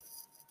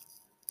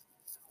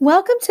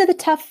Welcome to The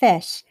Tough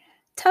Fish.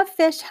 Tough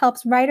Fish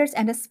helps writers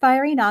and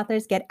aspiring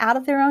authors get out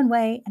of their own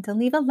way and to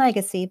leave a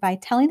legacy by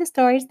telling the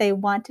stories they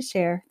want to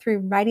share through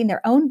writing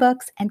their own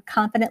books and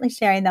confidently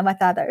sharing them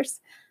with others.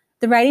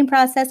 The writing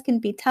process can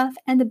be tough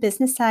and the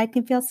business side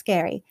can feel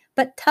scary,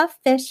 but Tough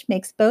Fish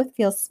makes both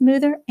feel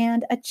smoother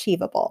and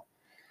achievable.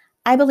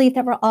 I believe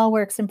that we're all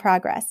works in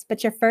progress,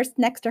 but your first,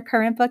 next, or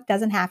current book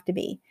doesn't have to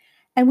be.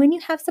 And when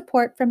you have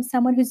support from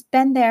someone who's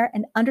been there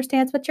and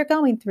understands what you're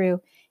going through,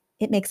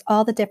 it makes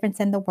all the difference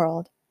in the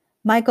world.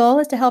 My goal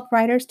is to help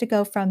writers to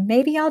go from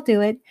maybe I'll do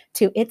it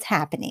to it's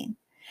happening.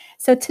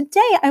 So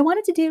today I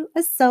wanted to do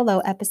a solo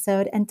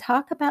episode and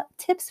talk about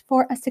tips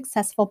for a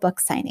successful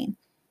book signing.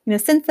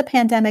 Since the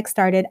pandemic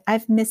started,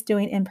 I've missed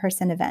doing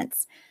in-person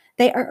events.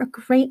 They are a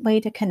great way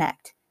to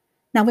connect.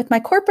 Now, with my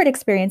corporate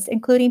experience,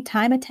 including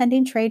time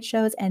attending trade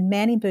shows and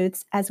manning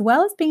booths, as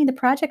well as being the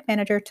project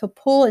manager to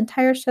pull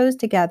entire shows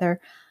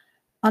together,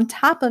 on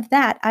top of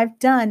that, I've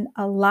done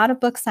a lot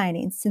of book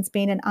signings since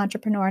being an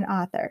entrepreneur and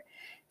author.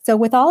 So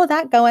with all of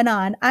that going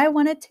on, I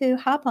wanted to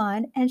hop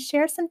on and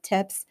share some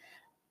tips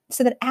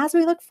so that as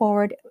we look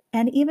forward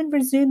and even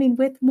resuming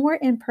with more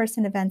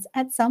in-person events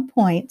at some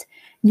point,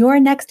 your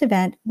next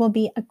event will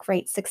be a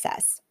great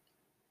success.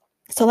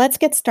 So let's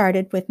get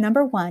started with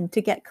number one,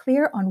 to get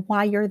clear on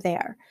why you're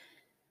there.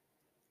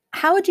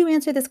 How would you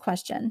answer this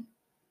question?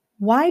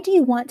 Why do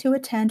you want to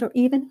attend or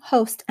even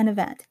host an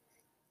event?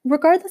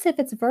 Regardless if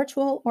it's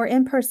virtual or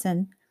in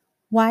person,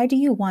 why do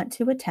you want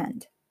to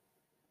attend?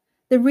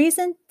 The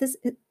reason this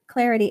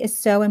clarity is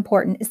so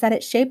important is that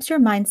it shapes your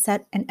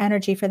mindset and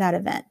energy for that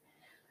event.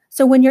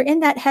 So when you're in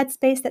that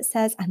headspace that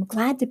says, I'm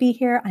glad to be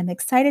here, I'm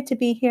excited to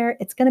be here,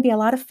 it's going to be a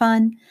lot of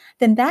fun,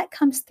 then that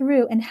comes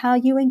through in how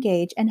you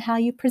engage and how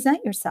you present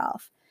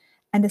yourself.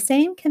 And the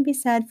same can be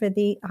said for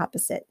the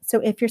opposite. So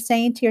if you're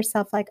saying to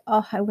yourself like,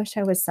 oh, I wish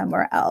I was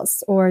somewhere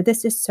else, or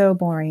this is so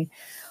boring,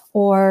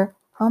 or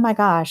oh my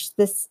gosh,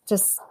 this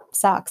just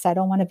sucks, I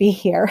don't want to be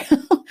here,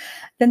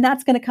 then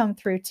that's going to come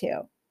through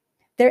too.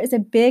 There is a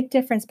big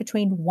difference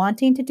between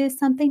wanting to do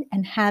something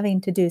and having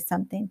to do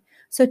something.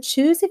 So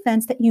choose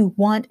events that you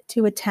want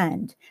to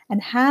attend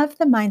and have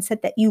the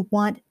mindset that you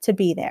want to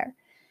be there.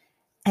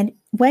 And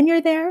when you're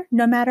there,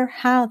 no matter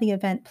how the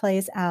event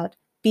plays out,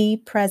 be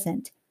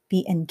present,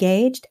 be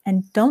engaged,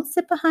 and don't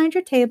sit behind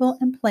your table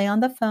and play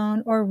on the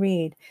phone or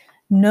read.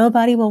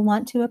 Nobody will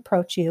want to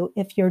approach you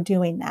if you're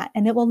doing that.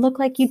 And it will look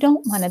like you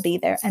don't want to be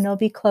there and it'll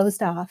be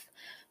closed off.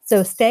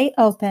 So stay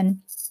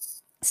open,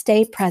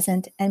 stay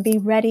present, and be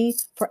ready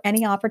for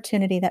any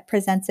opportunity that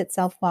presents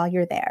itself while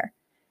you're there.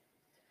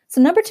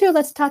 So number two,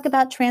 let's talk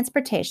about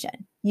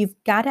transportation. You've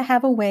got to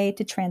have a way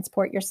to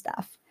transport your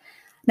stuff.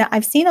 Now,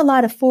 I've seen a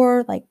lot of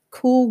cool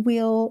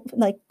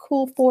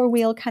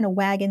four-wheel kind of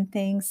wagon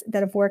things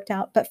that have worked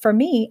out. But for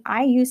me,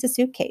 I use a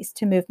suitcase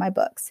to move my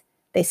books.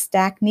 They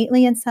stack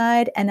neatly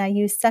inside, and I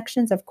use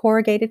sections of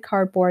corrugated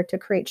cardboard to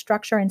create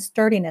structure and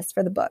sturdiness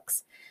for the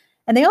books.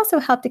 And they also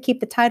help to keep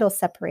the titles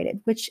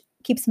separated, which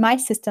keeps my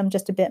system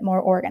just a bit more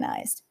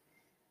organized.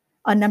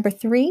 On number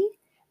three,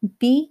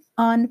 be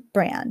on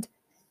brand.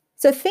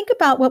 So think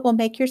about what will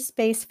make your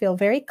space feel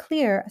very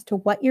clear as to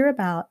what you're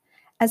about,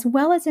 as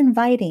well as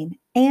inviting,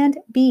 and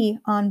be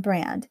on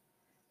brand.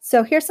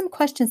 So here's some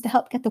questions to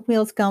help get the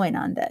wheels going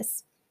on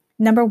this.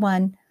 Number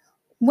one,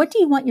 what do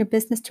you want your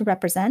business to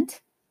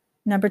represent?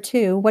 Number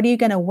two, what are you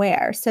going to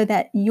wear so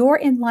that you're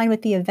in line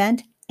with the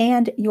event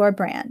and your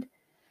brand?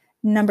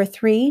 Number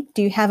three,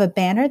 do you have a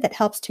banner that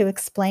helps to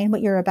explain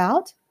what you're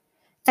about?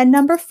 And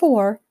number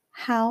four,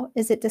 how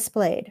is it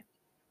displayed?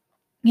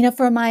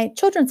 For my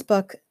children's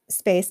book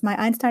space, my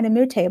Einstein and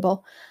Moo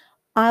table,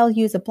 I'll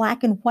use a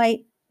black and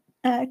white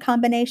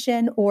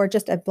combination or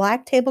just a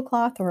black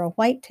tablecloth or a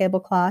white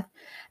tablecloth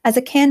as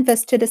a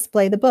canvas to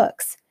display the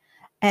books.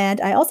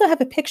 And I also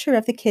have a picture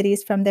of the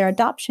kitties from their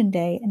adoption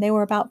day, and they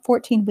were about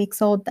 14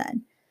 weeks old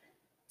then.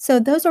 So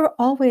those are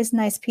always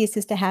nice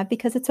pieces to have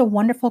because it's a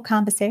wonderful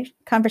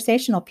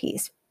conversational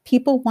piece.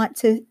 People want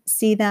to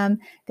see them.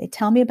 They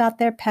tell me about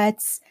their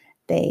pets.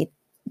 They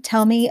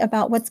tell me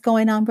about what's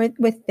going on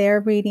with their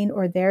reading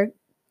or their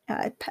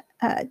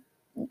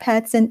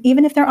pets. And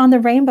even if they're on the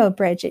Rainbow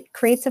Bridge, it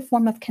creates a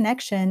form of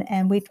connection,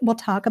 and we'll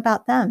talk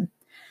about them.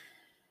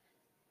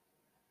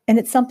 And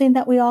it's something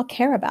that we all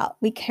care about.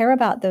 We care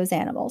about those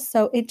animals.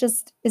 So it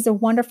just is a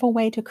wonderful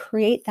way to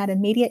create that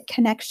immediate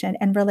connection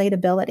and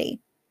relatability.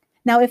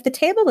 Now, if the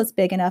table is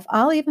big enough,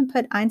 I'll even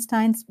put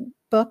Einstein's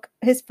book,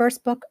 his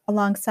first book,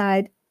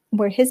 alongside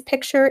where his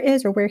picture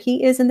is or where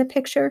he is in the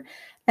picture,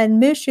 and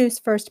Mushu's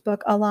first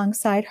book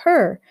alongside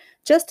her,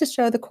 just to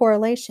show the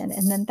correlation.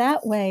 And then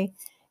that way,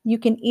 you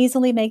can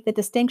easily make the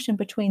distinction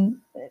between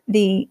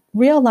the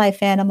real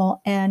life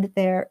animal and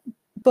their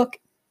book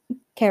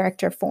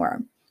character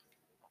form.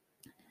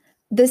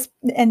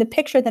 And the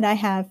picture that I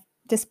have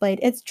displayed,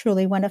 it's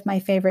truly one of my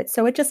favorites.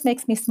 So it just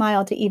makes me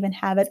smile to even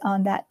have it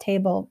on that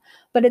table.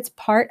 But it's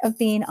part of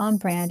being on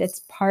brand.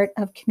 It's part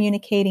of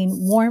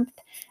communicating warmth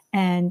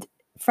and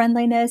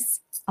friendliness,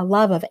 a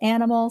love of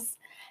animals,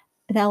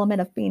 an element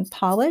of being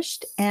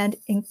polished, and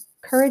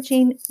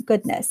encouraging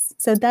goodness.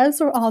 So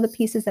those are all the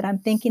pieces that I'm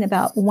thinking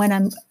about when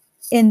I'm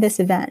in this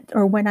event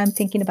or when I'm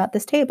thinking about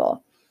this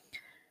table.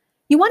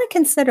 You want to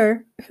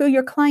consider who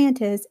your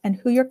client is and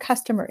who your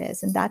customer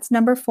is, and that's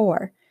number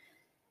 4.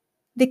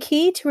 The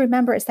key to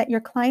remember is that your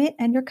client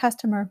and your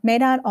customer may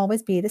not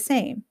always be the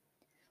same.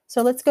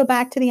 So let's go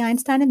back to the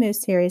Einstein and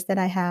Moose series that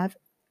I have.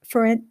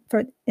 And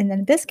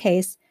in this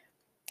case,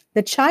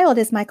 the child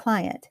is my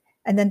client,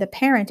 and then the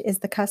parent is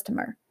the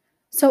customer.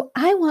 So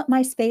I want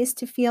my space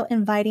to feel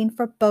inviting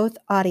for both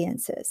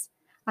audiences.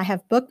 I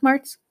have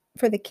bookmarks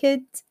for the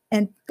kids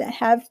and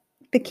have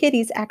the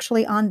kiddies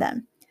actually on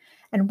them.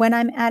 And when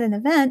I'm at an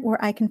event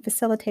where I can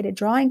facilitate a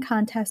drawing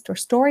contest or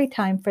story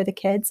time for the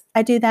kids,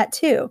 I do that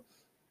too.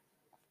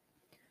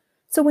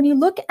 So when you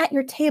look at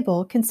your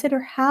table, consider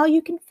how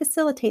you can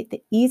facilitate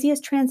the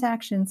easiest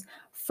transactions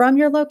from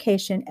your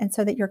location and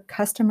so that your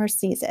customer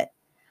sees it.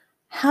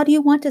 How do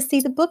you want to see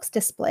the books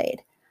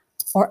displayed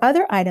or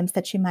other items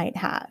that you might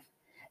have?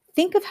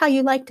 Think of how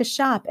you like to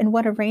shop and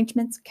what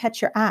arrangements catch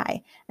your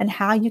eye and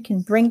how you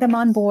can bring them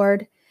on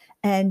board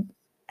and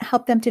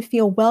help them to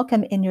feel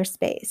welcome in your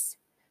space.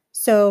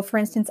 So, for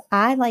instance,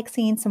 I like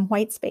seeing some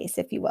white space,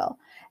 if you will,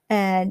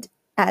 and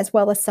as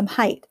well as some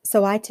height.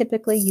 So I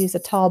typically use a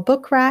tall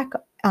book rack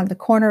on the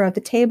corner of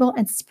the table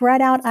and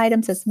spread out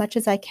items as much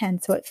as I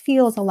can so it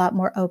feels a lot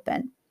more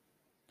open.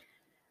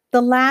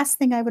 The last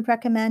thing I would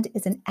recommend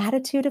is an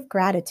attitude of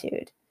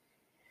gratitude.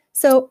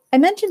 So I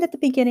mentioned at the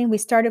beginning, we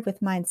started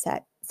with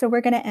mindset. So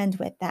we're going to end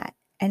with that.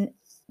 And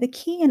the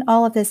key in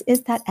all of this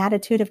is that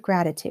attitude of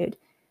gratitude.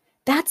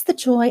 That's the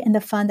joy and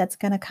the fun that's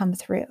going to come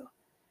through.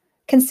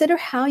 Consider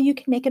how you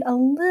can make it a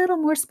little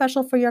more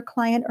special for your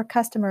client or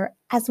customer,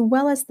 as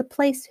well as the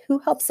place who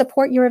helps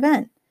support your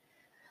event.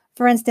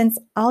 For instance,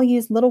 I'll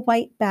use little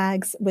white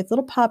bags with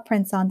little paw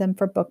prints on them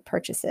for book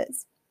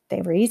purchases.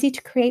 They were easy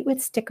to create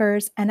with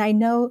stickers, and I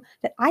know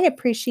that I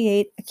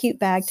appreciate a cute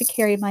bag to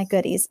carry my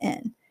goodies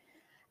in.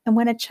 And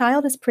when a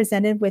child is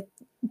presented with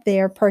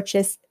their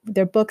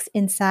books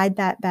inside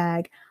that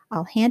bag,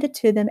 I'll hand it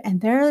to them,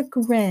 and their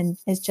grin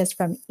is just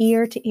from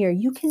ear to ear.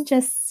 You can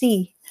just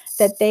see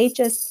that they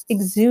just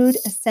exude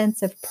a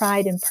sense of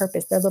pride and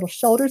purpose. Their little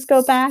shoulders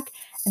go back,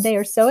 and they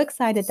are so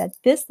excited that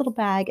this little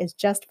bag is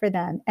just for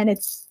them. And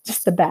it's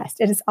just the best.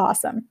 It is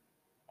awesome.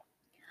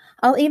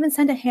 I'll even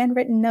send a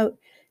handwritten note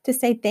to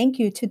say thank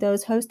you to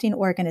those hosting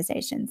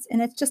organizations.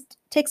 And it just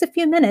takes a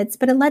few minutes,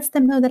 but it lets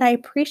them know that I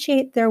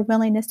appreciate their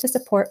willingness to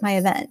support my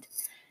event.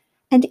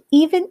 And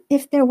even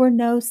if there were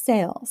no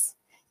sales,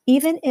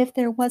 even if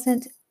there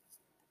wasn't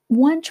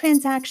one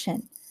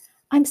transaction,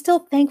 I'm still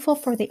thankful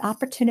for the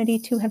opportunity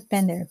to have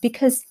been there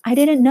because I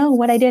didn't know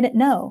what I didn't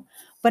know,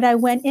 but I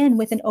went in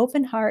with an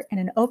open heart and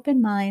an open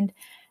mind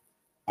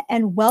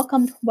and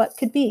welcomed what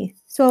could be.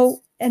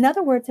 So in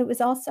other words, it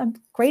was also, I'm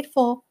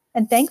grateful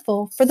and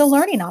thankful for the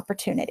learning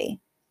opportunity.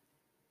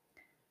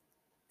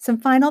 Some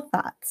final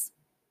thoughts.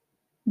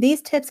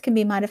 These tips can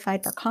be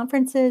modified for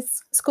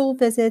conferences, school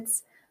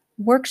visits,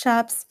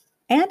 workshops,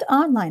 and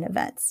online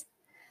events.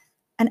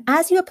 And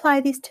as you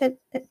apply these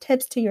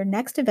tips to your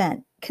next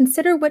event,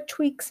 consider what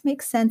tweaks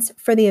make sense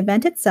for the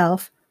event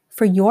itself,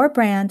 for your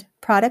brand,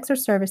 products or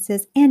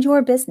services, and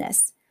your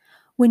business.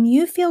 When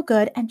you feel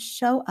good and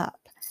show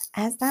up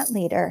as that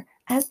leader,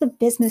 as the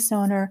business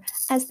owner,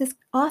 as this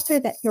author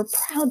that you're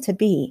proud to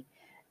be,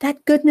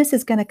 that goodness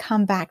is going to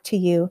come back to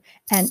you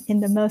and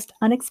in the most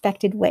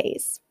unexpected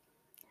ways.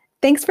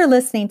 Thanks for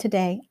listening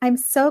today. I'm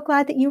so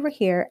glad that you were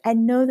here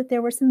and know that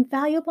there were some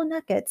valuable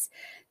nuggets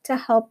to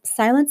help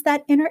silence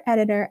that inner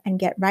editor and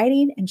get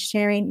writing and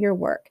sharing your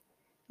work.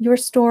 Your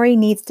story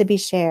needs to be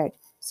shared,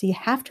 so you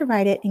have to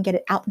write it and get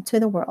it out into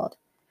the world.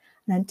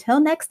 And until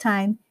next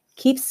time,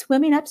 keep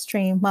swimming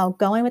upstream while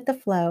going with the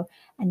flow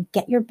and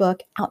get your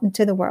book out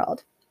into the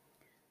world.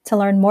 To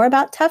learn more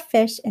about Tough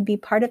Fish and be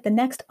part of the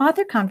next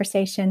author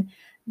conversation,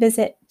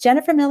 visit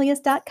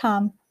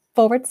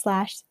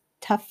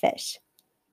jennifermilius.com/toughfish.